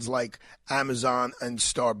 huge ones like Amazon and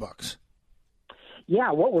Starbucks.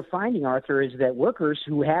 Yeah, what we're finding, Arthur, is that workers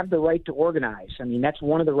who have the right to organize, that's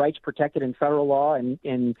one of the rights protected in federal law and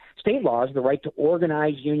in state laws, the right to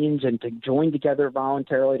organize unions and to join together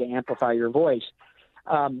voluntarily to amplify your voice.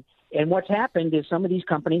 And what's happened is some of these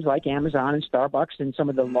companies like Amazon and Starbucks and some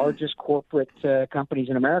of the largest corporate companies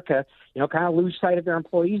in America, kind of lose sight of their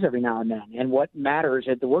employees every now and then and what matters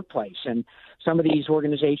at the workplace. And some of these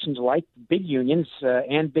organizations like big unions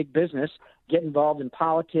and big business get involved in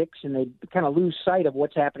politics, and they kind of lose sight of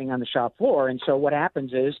what's happening on the shop floor. And so what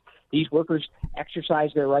happens is these workers exercise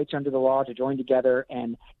their rights under the law to join together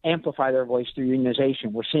and amplify their voice through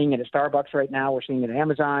unionization. We're seeing it at Starbucks right now. We're seeing it at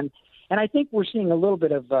Amazon. And I think we're seeing a little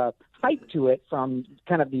bit of hype to it from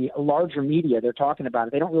kind of the larger media. They're talking about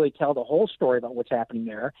it. They don't really tell the whole story about what's happening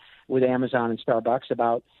there with Amazon and Starbucks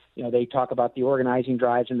about, they talk about the organizing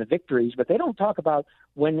drives and the victories, but they don't talk about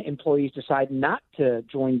when employees decide not to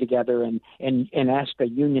join together and ask a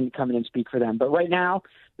union to come in and speak for them. But right now,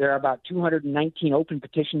 there are about 219 open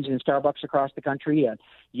petitions in Starbucks across the country.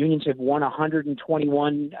 Unions have won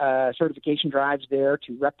 121 certification drives there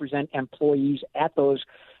to represent employees at those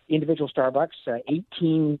individual Starbucks.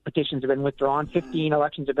 18 petitions have been withdrawn. 15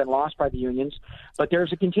 elections have been lost by the unions. But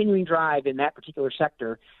there's a continuing drive in that particular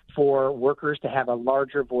sector for workers to have a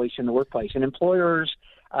larger voice in the workplace. And employers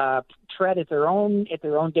tread at their own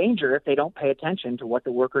danger if they don't pay attention to what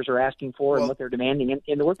the workers are asking for and what they're demanding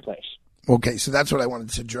in the workplace. Okay, so that's what I wanted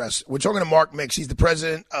to address. We're talking to Mark Mix. He's the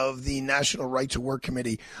president of the National Right to Work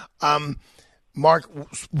Committee. Mark,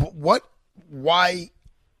 what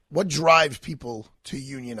drives people to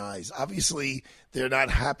unionize? Obviously, they're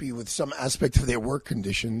not happy with some aspect of their work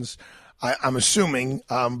conditions, I'm assuming.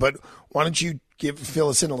 But why don't you fill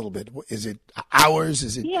us in a little bit? Is it hours?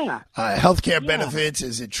 Is it healthcare benefits?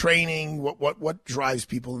 Is it training? What drives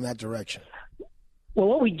people in that direction? Well,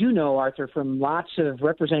 what we do know, Arthur, from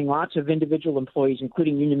representing lots of individual employees,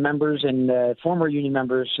 including union members and former union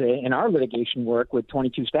members in our litigation work with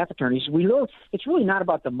 22 staff attorneys, we know it's really not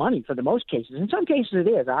about the money for the most cases. In some cases it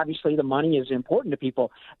is. Obviously the money is important to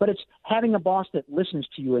people, but it's having a boss that listens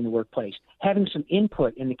to you in the workplace, having some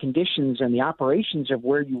input in the conditions and the operations of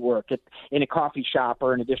where you work, in a coffee shop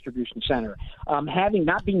or in a distribution center,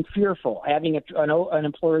 not being fearful, having an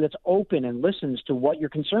employer that's open and listens to what your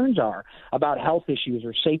concerns are about health issues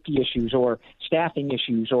or safety issues or staffing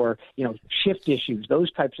issues or, shift issues, those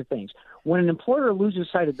types of things. When an employer loses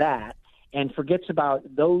sight of that and forgets about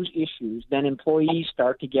those issues, then employees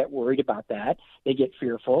start to get worried about that. They get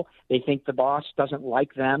fearful. They think the boss doesn't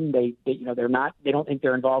like them. They don't think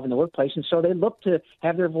they're involved in the workplace. And so they look to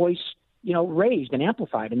have their voice raised and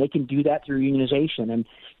amplified, and they can do that through unionization. And,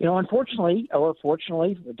 unfortunately, or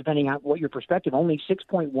fortunately, depending on what your perspective, only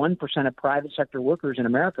 6.1% of private sector workers in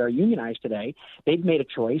America are unionized today. They've made a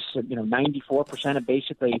choice. 94% have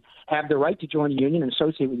basically have the right to join a union and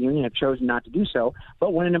associate with a union, have chosen not to do so.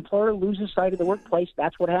 But when an employer loses sight of the workplace,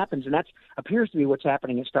 that's what happens, and that appears to be what's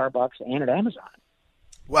happening at Starbucks and at Amazon.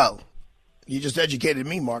 Well, you just educated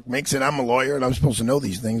me, Mark. Makes it I'm a lawyer and I'm supposed to know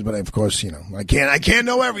these things, but of course, I can't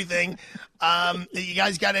know everything. You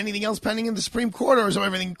guys got anything else pending in the Supreme Court, or is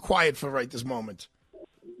everything quiet for right this moment?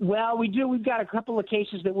 Well, we do. We've got a couple of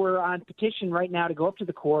cases that we're on petition right now to go up to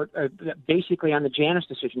the court, basically on the Janus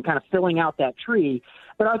decision, kind of filling out that tree.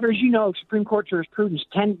 But Arthur, as you know, Supreme Court jurisprudence,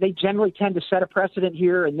 they generally tend to set a precedent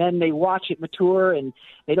here, and then they watch it mature, and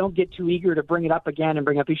they don't get too eager to bring it up again and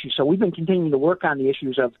bring up issues. So we've been continuing to work on the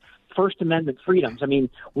issues of First Amendment freedoms. I mean,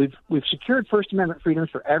 we've secured First Amendment freedoms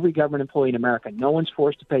for every government employee in America. No one's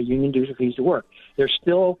forced to pay union dues or fees to work. There's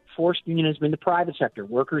still forced unionism in the private sector.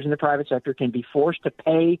 Workers in the private sector can be forced to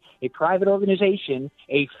pay a private organization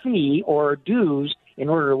a fee or dues in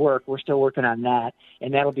order to work. We're still working on that,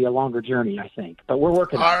 and that'll be a longer journey, I think. But we're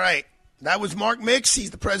working on it. All right. That was Mark Mix.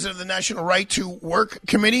 He's the president of the National Right to Work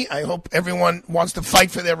Committee. I hope everyone wants to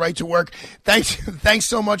fight for their right to work. Thanks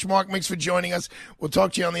so much, Mark Mix, for joining us. We'll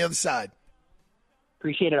talk to you on the other side.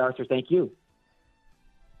 Appreciate it, Arthur. Thank you.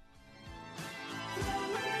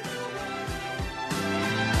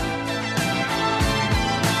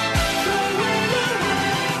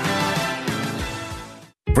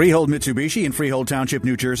 Freehold Mitsubishi in Freehold Township,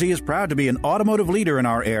 New Jersey is proud to be an automotive leader in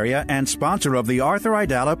our area and sponsor of the Arthur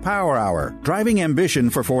Aidala Power Hour. Driving ambition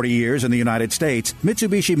for 40 years in the United States,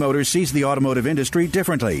 Mitsubishi Motors sees the automotive industry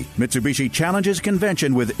differently. Mitsubishi challenges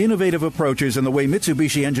convention with innovative approaches in the way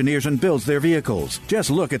Mitsubishi engineers and builds their vehicles. Just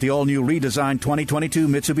look at the all-new redesigned 2022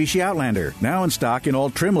 Mitsubishi Outlander, now in stock in all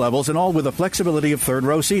trim levels and all with the flexibility of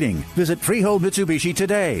third-row seating. Visit Freehold Mitsubishi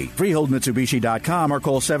today, freeholdmitsubishi.com, or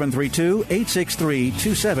call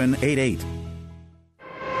 732-863-2788.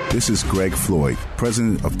 This is Greg Floyd,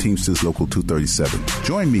 president of Teamsters Local 237.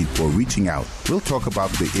 Join me for Reaching Out. We'll talk about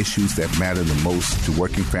the issues that matter the most to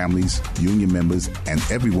working families, union members, and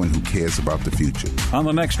everyone who cares about the future. On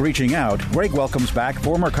the next Reaching Out, Greg welcomes back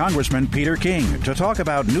former Congressman Peter King to talk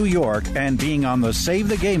about New York and being on the Save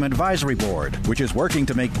the Game Advisory Board, which is working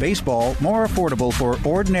to make baseball more affordable for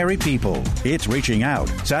ordinary people. It's Reaching Out,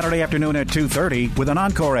 Saturday afternoon at 2:30 with an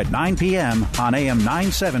encore at 9 p.m. on AM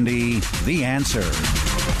 970, The Answer.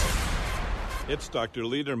 It's Dr.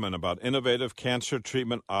 Lederman about innovative cancer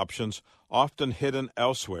treatment options often hidden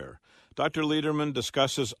elsewhere. Dr. Lederman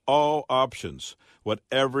discusses all options, what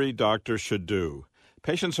every doctor should do.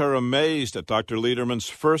 Patients are amazed at Dr. Lederman's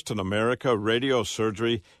first in America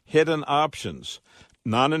radiosurgery, Hidden Options,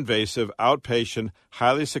 non-invasive, outpatient,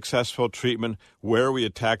 highly successful treatment where we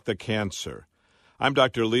attack the cancer. I'm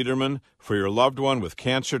Dr. Lederman for your loved one with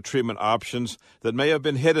cancer treatment options that may have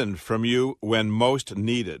been hidden from you when most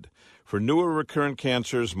needed. For newer recurrent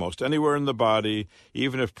cancers most anywhere in the body,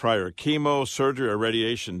 even if prior chemo, surgery, or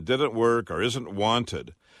radiation didn't work or isn't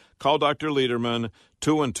wanted. Call Dr. Lederman,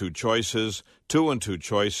 212 Choices, 212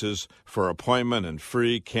 Choices, for appointment and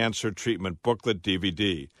free cancer treatment booklet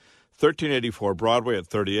DVD. 1384 Broadway at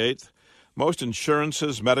 38th. Most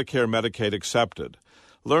insurances, Medicare, Medicaid accepted.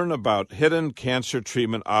 Learn about hidden cancer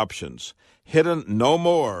treatment options. Hidden no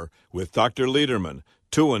more with Dr. Lederman,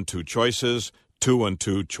 212 Choices,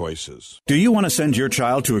 212 Choices. Do you want to send your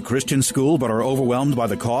child to a Christian school but are overwhelmed by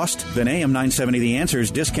the cost? Then AM 970 The Answer's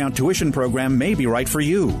discount tuition program may be right for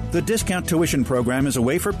you. The discount tuition program is a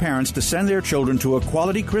way for parents to send their children to a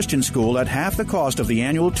quality Christian school at half the cost of the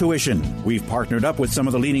annual tuition. We've partnered up with some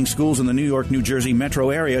of the leading schools in the New York, New Jersey metro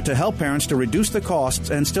area to help parents to reduce the costs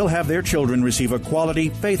and still have their children receive a quality,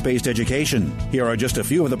 faith-based education. Here are just a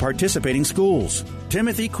few of the participating schools.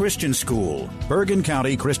 Timothy Christian School, Bergen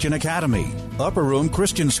County Christian Academy, Upper Room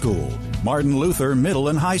Christian School, Martin Luther Middle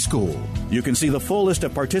and High School. You can see the full list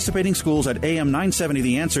of participating schools at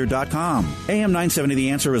am970theanswer.com. AM970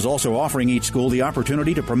 The Answer is also offering each school the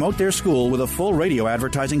opportunity to promote their school with a full radio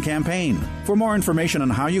advertising campaign. For more information on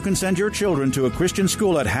how you can send your children to a Christian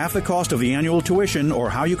school at half the cost of the annual tuition or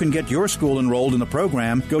how you can get your school enrolled in the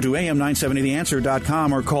program, go to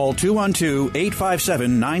am970theanswer.com or call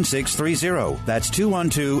 212-857-9630. That's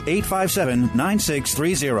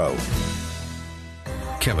 212-857-9630.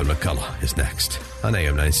 Kevin McCullough is next on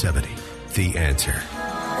AM 970. The Answer.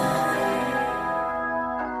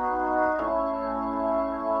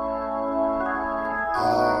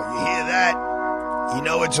 Oh, you hear that? You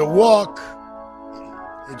know it's a walk.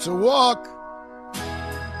 It's a walk.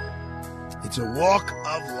 It's a walk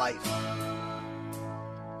of life.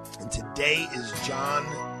 And today is John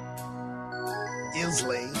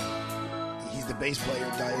Isley. He's the bass player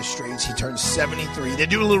of Dire Straits. He turns 73. They're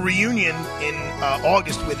doing a little reunion in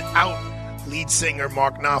August without lead singer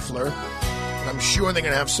Mark Knopfler. And I'm sure they're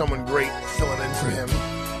going to have someone great filling in for him.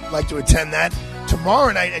 I'd like to attend that.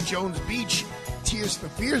 Tomorrow night at Jones Beach, Tears for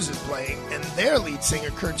Fears is playing, and their lead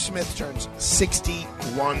singer, Kurt Smith, turns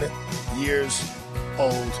 61 years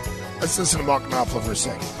old. Let's listen to Mark Knopfler for a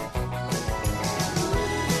second.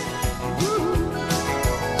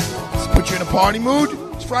 Let's put you in a party mood.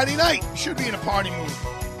 It's Friday night. You should be in a party mood.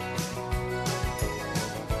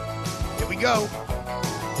 Here we go.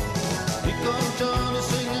 Here comes Johnny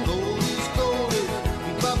singing Goldie's Goldie.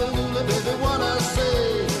 You Babalula, baby, what I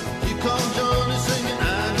say. Here comes Johnny singing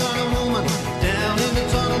I got a woman down in the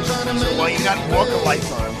tunnel trying to make. So while you got Walk of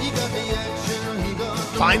Life on,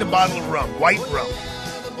 find a bottle of rum, white rum.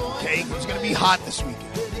 Okay? It's going to be hot this weekend.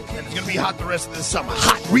 And it's going to be hot the rest of the summer.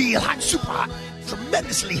 Hot, real hot, super hot,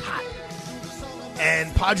 tremendously hot.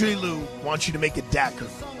 And Padre Lou wants you to make a daiquiri.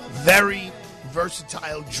 Very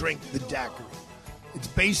versatile drink, the daiquiri. It's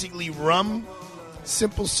basically rum,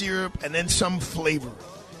 simple syrup, and then some flavor.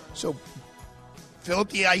 So fill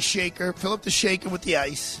up the ice shaker, fill up the shaker with the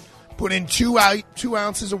ice, put in 2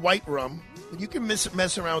 ounces of white rum. You can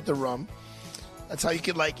mess around with the rum. That's how you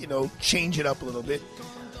can, change it up a little bit.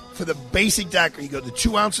 For the basic daiquiri, you go to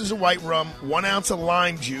 2 ounces of white rum, 1 ounce of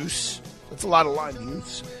lime juice. That's a lot of lime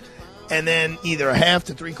juice. And then either a half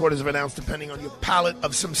to 3/4 of an ounce, depending on your palate,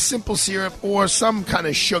 of some simple syrup or some kind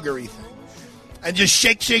of sugary thing. And just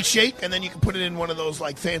shake, and then you can put it in one of those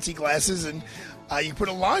fancy glasses, and you can put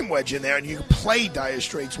a lime wedge in there, and you can play Dire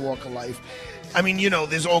Straits' Walk of Life. I mean,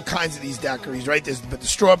 there's all kinds of these daiquiris, right? There's the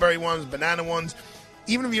strawberry ones, banana ones.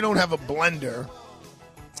 Even if you don't have a blender,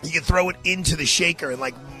 you can throw it into the shaker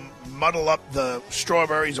and muddle up the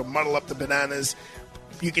strawberries or muddle up the bananas.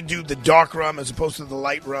 You can do the dark rum as opposed to the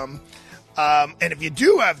light rum. And if you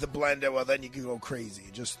do have the blender, well, then you can go crazy.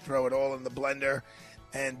 Just throw it all in the blender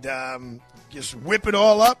and just whip it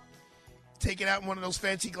all up. Take it out in one of those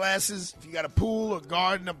fancy glasses. If you got a pool, a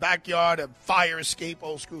garden, a backyard, a fire escape,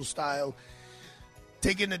 old school style,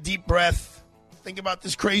 take in a deep breath. Think about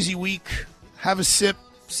this crazy week. Have a sip.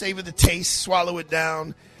 Savor the taste. Swallow it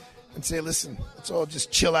down. And say, listen, let's all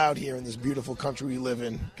just chill out here in this beautiful country we live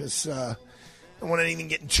in. Because I don't want anything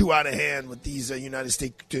getting too out of hand with these United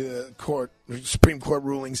States Supreme Court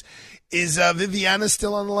rulings. Is Viviana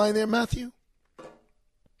still on the line there, Matthew?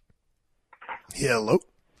 Hello.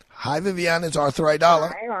 Hi, Viviana. It's Arthur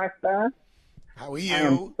Aidala. Hi, Arthur. How are you? I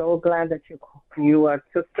am so glad that you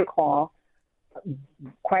took the call.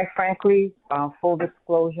 Quite frankly, full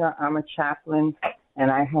disclosure, I'm a chaplain, and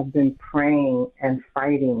I have been praying and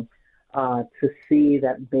fighting to see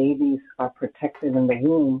that babies are protected in the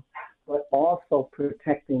womb, but also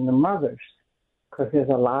protecting the mothers, because there's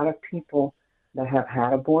a lot of people that have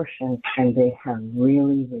had abortions and they have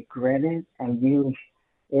really regretted and they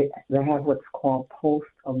have what's called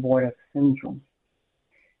post-abortive syndrome.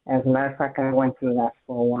 As a matter of fact, I went through that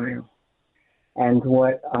for a while. And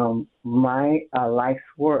what my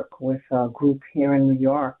life's work with a group here in New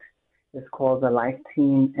York is called the Life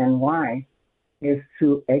Team NY, is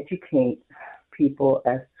to educate people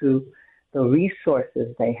as to the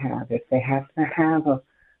resources they have. If they have to have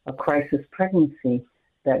a crisis pregnancy,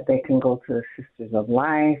 that they can go to the Sisters of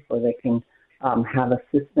Life, or they can have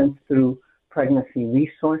assistance through pregnancy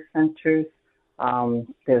resource centers.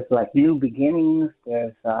 There's New Beginnings.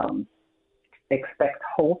 There's Expect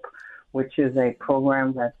Hope, which is a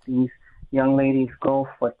program that these young ladies go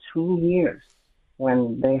for 2 years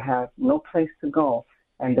when they have no place to go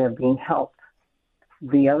and they're being helped.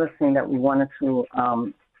 The other thing that we wanted to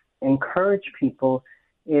encourage people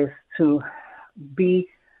is to be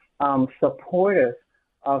supportive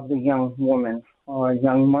of the young woman or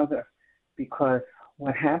young mother, because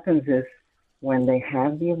what happens is when they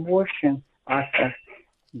have the abortion, Arthur,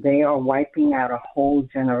 they are wiping out a whole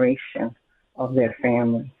generation of their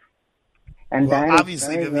family. And well, that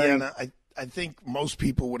obviously, is very, Viviana, I think most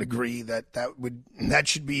people would agree that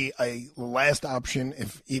should be a last option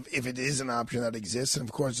if it is an option that exists, and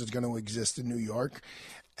of course it's going to exist in New York.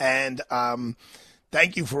 And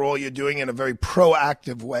thank you for all you're doing in a very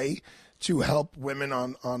proactive way to help women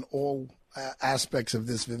on all aspects of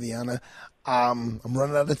this, Viviana. I'm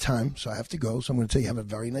running out of time, so I have to go. So I'm going to tell you have a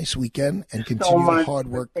very nice weekend and continue the hard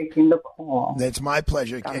work. Taking the call. That's my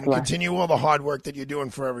pleasure. God and bless. Continue all the hard work that you're doing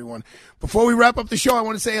for everyone. Before we wrap up the show, I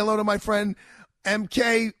want to say hello to my friend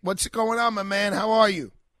MK. What's going on, my man? How are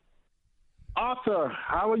you? Arthur,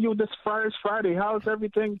 how are you this first Friday? How's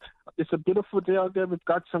everything? It's a beautiful day out there. We've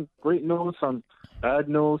got some great news, some bad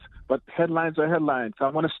news, but headlines are headlines. I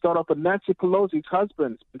want to start off with Nancy Pelosi's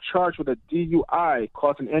husband has been charged with a DUI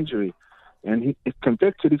causing injury, and he is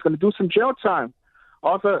convicted. He's going to do some jail time.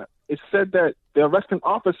 Arthur, it's said that the arresting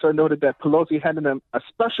officer noted that Pelosi handed him a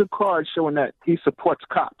special card showing that he supports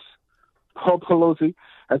cops. Paul Pelosi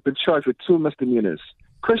has been charged with 2 misdemeanors.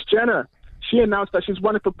 Kris Jenner, she announced that she's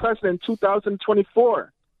running for president in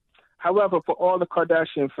 2024. However, for all the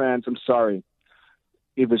Kardashian fans, I'm sorry.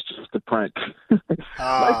 It was just a prank.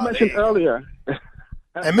 Like mentioned earlier.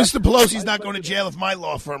 And Mr. Pelosi's not going to jail if my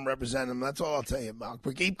law firm represents him. That's all I'll tell you, Mark.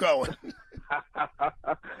 But keep going.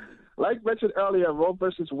 Like mentioned earlier, Roe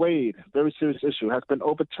versus Wade, very serious issue, has been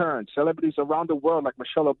overturned. Celebrities around the world like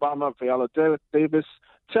Michelle Obama, Viola Davis,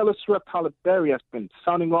 Taylor Swift, Halle Berry has been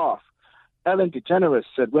sounding off. Ellen DeGeneres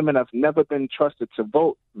said women have never been trusted to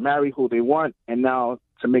vote, marry who they want, and now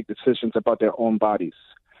to make decisions about their own bodies.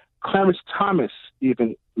 Clarence Thomas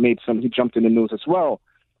even he jumped in the news as well,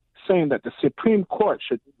 saying that the Supreme Court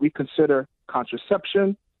should reconsider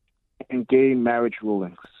contraception and gay marriage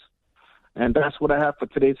rulings. And that's what I have for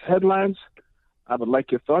today's headlines. I would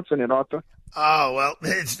like your thoughts on it, Arthur. Oh, well,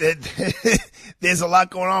 there's a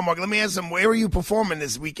lot going on, Mark. Let me ask him, where are you performing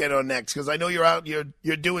this weekend or next? Because I know you're out,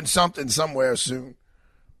 you're doing something somewhere soon.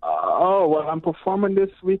 Well, I'm performing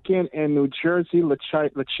this weekend in New Jersey.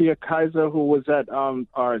 Lucia Kaiser, who was at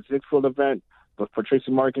our Ziegfeld event for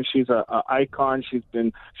Tracy Morgan, she's an icon. She's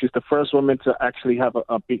the first woman to actually have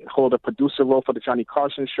hold a producer role for the Johnny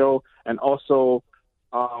Carson show, and also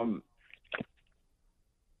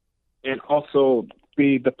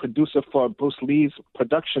be the producer for Bruce Lee's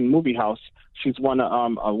production Movie House. She's won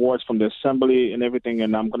awards from the Assembly and everything,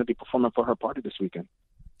 and I'm going to be performing for her party this weekend.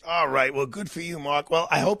 All right. Well, good for you, Mark. Well,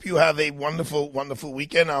 I hope you have a wonderful, wonderful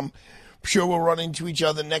weekend. I'm sure we'll run into each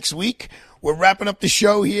other next week. We're wrapping up the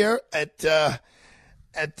show here at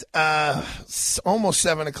almost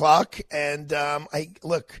 7 o'clock. And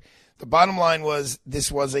look, the bottom line was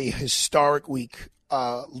this was a historic week,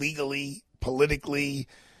 legally, politically,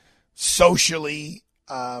 socially.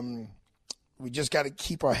 We just got to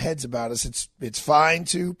keep our heads about us. It's fine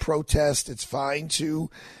to protest. It's fine to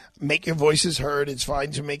make your voices heard. It's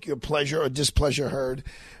fine to make your pleasure or displeasure heard.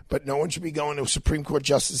 But no one should be going to a Supreme Court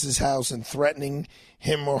justice's house and threatening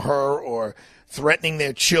him or her or threatening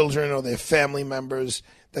their children or their family members.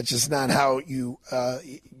 That's just not how you're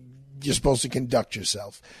supposed to conduct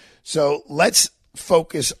yourself. So let's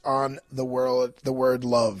focus on the word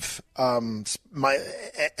love. And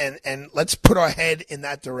let's put our head in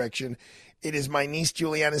that direction. It is my niece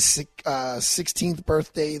Juliana's 16th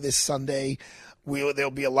birthday this Sunday. There'll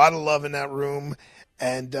be a lot of love in that room.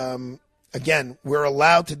 And again, we're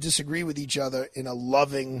allowed to disagree with each other in a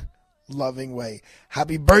loving way.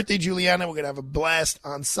 Happy birthday, Juliana. We're going to have a blast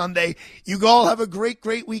on Sunday. You all have a great,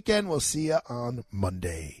 great weekend. We'll see you on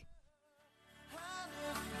Monday.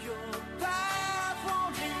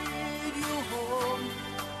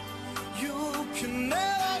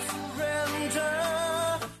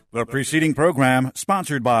 The preceding program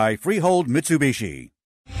sponsored by Freehold Mitsubishi.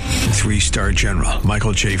 3-star General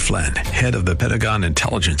Michael J. Flynn, head of the Pentagon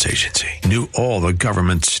Intelligence Agency, knew all the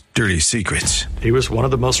government's dirty secrets. He was one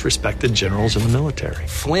of the most respected generals in the military.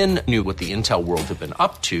 Flynn knew what the intel world had been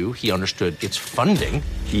up to. He understood its funding.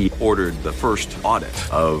 He ordered the first audit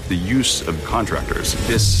of the use of contractors.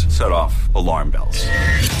 This set off alarm bells.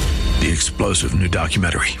 The explosive new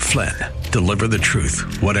documentary, Flynn, Deliver the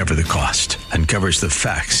Truth, Whatever the Cost, uncovers the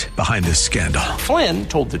facts behind this scandal. Flynn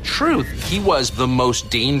told the truth. He was the most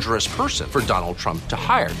dangerous person for Donald Trump to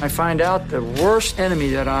hire. I find out the worst enemy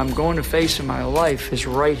that I'm going to face in my life is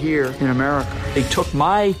right here in America. They took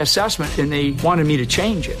my assessment and they wanted me to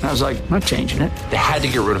change it. And I was like, I'm not changing it. They had to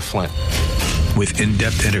get rid of Flynn. With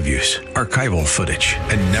in-depth interviews, archival footage,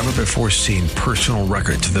 and never-before-seen personal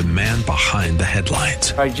records of the man behind the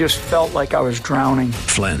headlines. I just felt like I was drowning.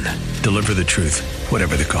 Flynn, Deliver the Truth,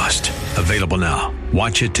 Whatever the Cost. Available now.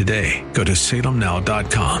 Watch it today. Go to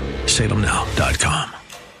salemnow.com. salemnow.com.